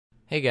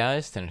Hey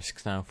guys,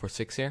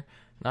 Tenor69046 here,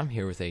 and I'm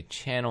here with a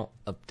channel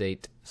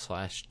update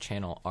 /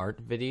 channel art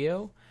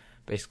video.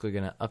 Basically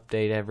going to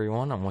update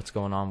everyone on what's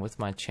going on with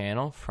my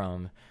channel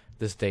from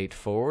this date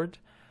forward.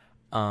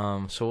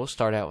 So we'll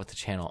start out with the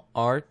channel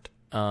art.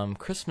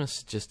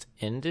 Christmas just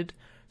ended,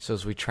 so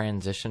as we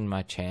transition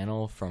my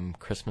channel from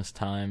Christmas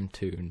time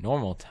to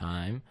normal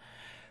time,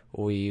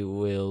 we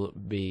will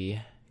be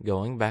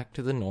going back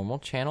to the normal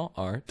channel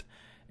art,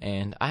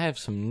 and I have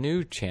some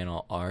new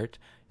channel art.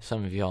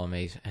 Some of y'all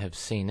may have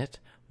seen it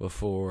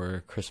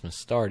before Christmas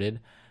started,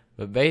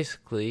 but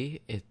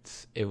basically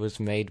it was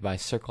made by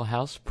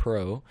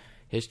CirclehousePRO.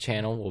 His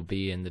channel will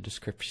be in the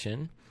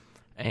description,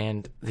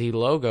 and the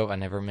logo I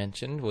never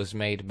mentioned was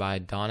made by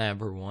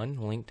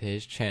DonAber1. Link to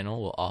his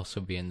channel will also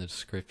be in the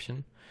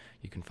description.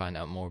 You can find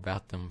out more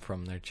about them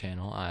from their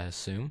channel, I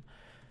assume.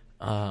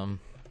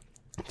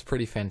 It's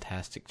pretty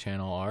fantastic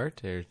channel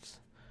art.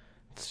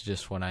 It's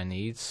just what I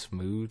need.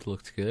 Smooth,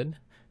 looks good.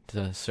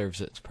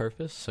 Serves its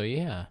purpose. So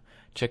yeah,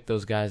 check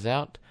those guys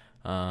out.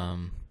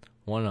 One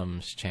of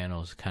them's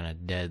channel is kind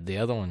of dead. The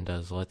other one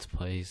does let's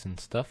plays and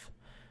stuff.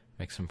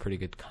 Makes some pretty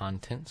good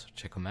content, so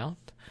check them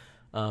out.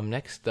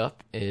 Next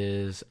up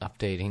is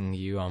updating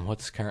you on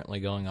what's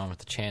currently going on with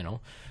the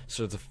channel.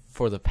 So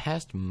for the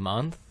past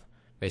month,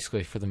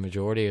 basically for the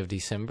majority of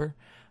December,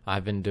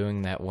 I've been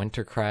doing that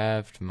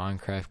Wintercraft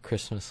Minecraft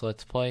Christmas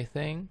Let's Play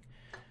thing.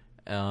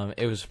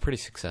 It was pretty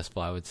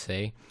successful, I would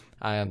say.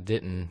 I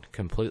didn't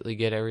completely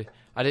get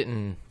I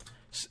didn't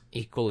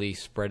equally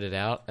spread it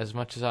out as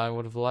much as I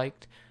would have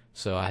liked,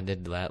 so I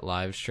did that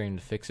live stream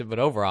to fix it, but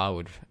overall I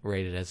would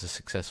rate it as a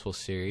successful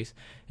series.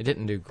 It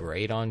didn't do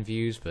great on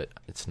views, but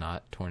it's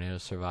not Tornado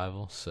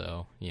Survival,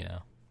 so, you know,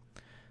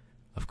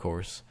 of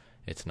course,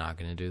 it's not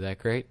going to do that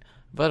great.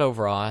 But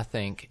overall, I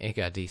think it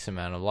got a decent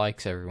amount of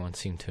likes. Everyone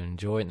seemed to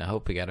enjoy it, and I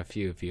hope we got a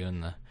few of you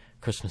in the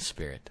Christmas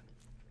spirit.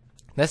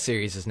 That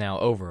series is now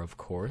over, of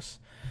course,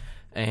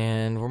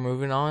 and we're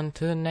moving on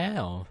to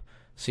now.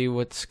 See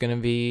what's going to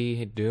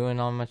be doing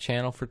on my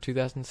channel for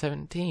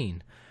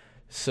 2017.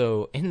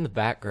 So, in the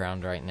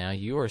background right now,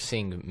 you are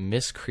seeing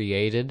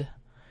miscreated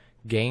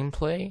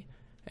gameplay,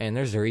 and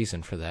there's a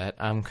reason for that.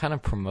 I'm kind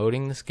of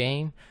promoting this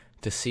game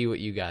to see what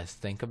you guys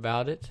think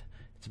about it.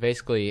 It's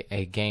basically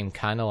a game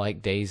kind of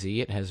like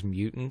DayZ. It has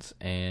mutants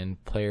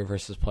and player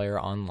versus player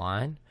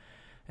online.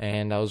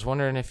 And I was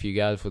wondering if you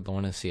guys would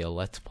want to see a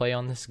Let's Play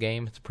on this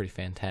game. It's a pretty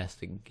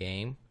fantastic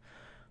game.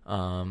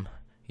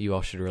 You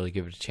all should really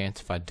give it a chance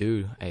if I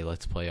do a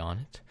Let's Play on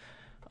it.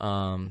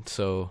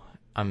 So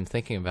I'm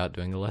thinking about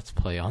doing a Let's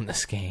Play on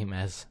this game,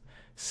 as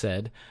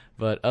said.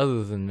 But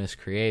other than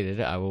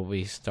Miscreated, I will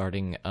be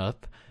starting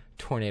up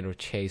Tornado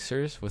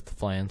Chasers with the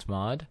Flans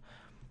mod.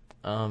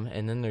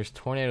 And then there's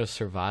Tornado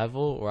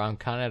Survival, where I'm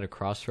kind of at a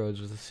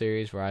crossroads with the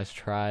series, where I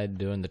tried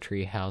doing the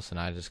tree house and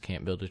I just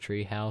can't build a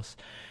tree house.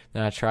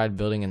 Then I tried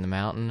building in the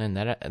mountain, and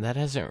that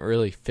hasn't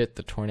really fit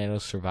the Tornado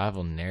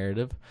Survival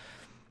narrative.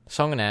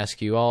 So I'm going to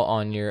ask you all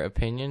on your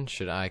opinion.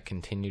 Should I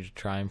continue to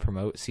try and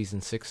promote Season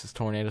 6's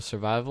Tornado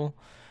Survival,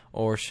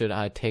 or should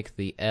I take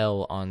the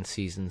L on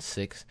Season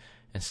 6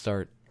 and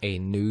start a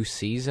new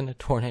season of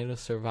Tornado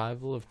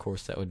Survival? Of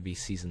course, that would be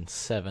Season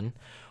 7.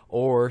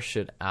 Or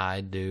should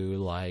I do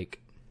like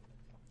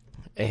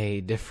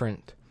a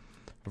different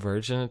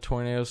version of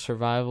Tornado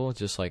Survival,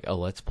 just like a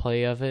Let's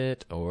Play of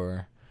it,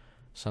 or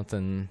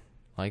something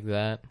like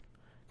that?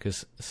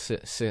 Because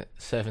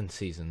 7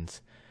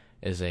 seasons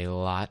is a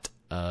lot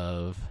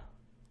of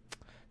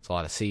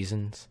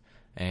seasons,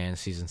 and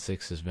Season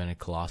 6 has been a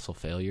colossal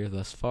failure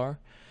thus far.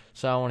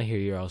 So I want to hear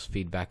your all's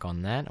feedback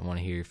on that. I want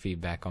to hear your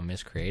feedback on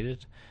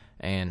Miscreated.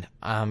 And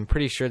I'm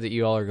pretty sure that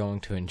you all are going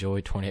to enjoy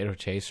Tornado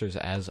Chasers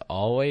as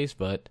always,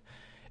 but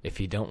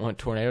if you don't want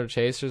Tornado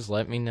Chasers,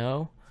 let me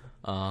know.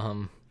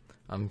 I'm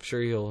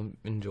sure you'll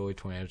enjoy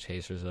Tornado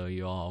Chasers, though.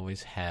 You all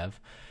always have.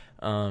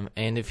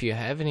 And if you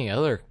have any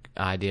other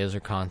ideas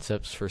or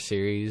concepts for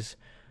series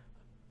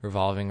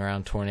revolving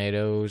around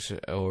tornadoes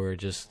or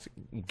just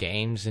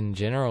games in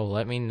general,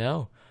 let me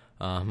know.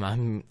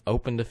 I'm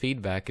open to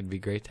feedback. It'd be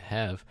great to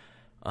have.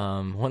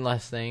 One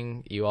last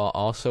thing, you all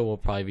also will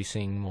probably be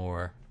seeing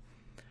more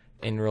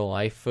in real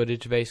life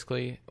footage,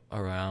 basically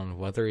around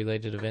weather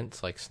related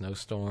events like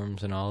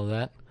snowstorms and all of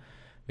that,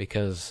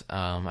 because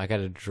I got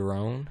a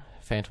drone,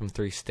 Phantom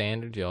 3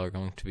 Standard. Y'all are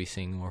going to be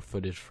seeing more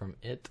footage from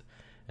it,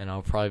 and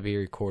I'll probably be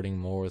recording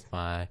more with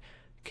my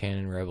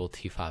Canon Rebel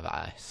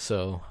T5i,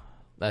 so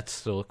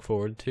that's to look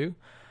forward to.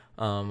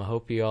 I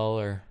hope you all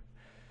are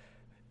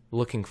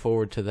looking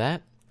forward to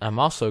that. I'm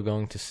also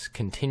going to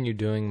continue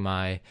doing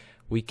my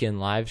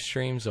weekend live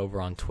streams over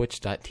on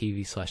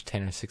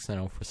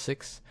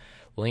twitch.tv/Tenor69046.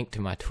 Link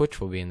to my Twitch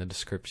will be in the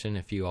description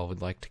if you all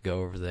would like to go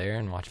over there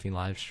and watch me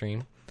live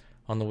stream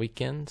on the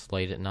weekends,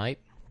 late at night.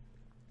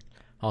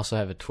 I also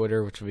have a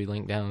Twitter, which will be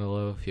linked down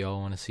below if you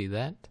all want to see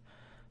that.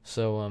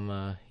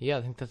 So, yeah,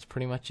 I think that's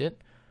pretty much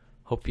it.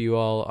 Hope you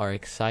all are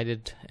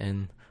excited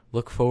and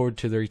look forward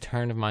to the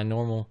return of my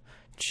normal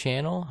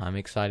channel. I'm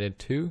excited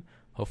too.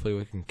 Hopefully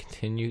we can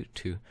continue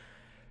to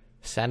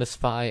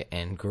satisfy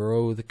and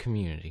grow the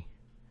community.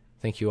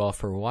 Thank you all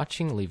for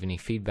watching. Leave any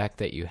feedback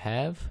that you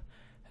have,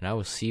 and I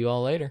will see you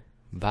all later.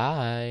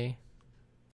 Bye.